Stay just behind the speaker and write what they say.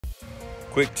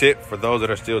Quick tip for those that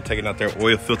are still taking out their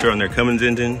oil filter on their Cummins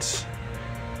engines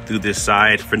through this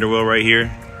side fender well right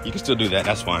here. You can still do that,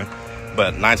 that's fine.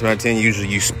 But 9 times out of 10, usually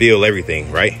you spill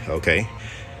everything, right? Okay.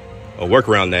 A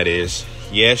workaround that is,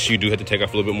 yes, you do have to take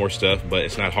off a little bit more stuff, but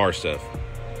it's not hard stuff.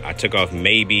 I took off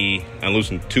maybe, I'm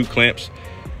losing 2 clamps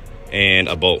and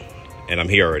a bolt, and I'm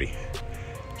here already.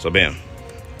 So bam,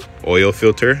 oil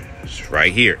filter is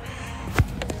right here.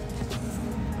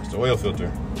 That's the oil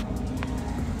filter.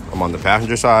 I'm on the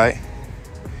passenger side.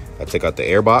 I took out the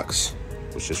air box,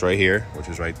 which is right here, which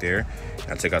is right there.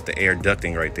 I took out the air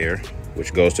ducting right there,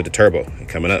 which goes to the turbo and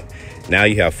coming up. Now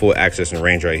you have full access and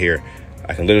range right here.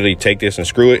 I can literally take this and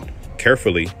screw it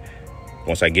carefully.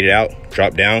 Once I get it out,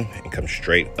 drop down and come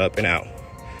straight up and out.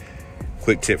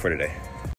 Quick tip for today.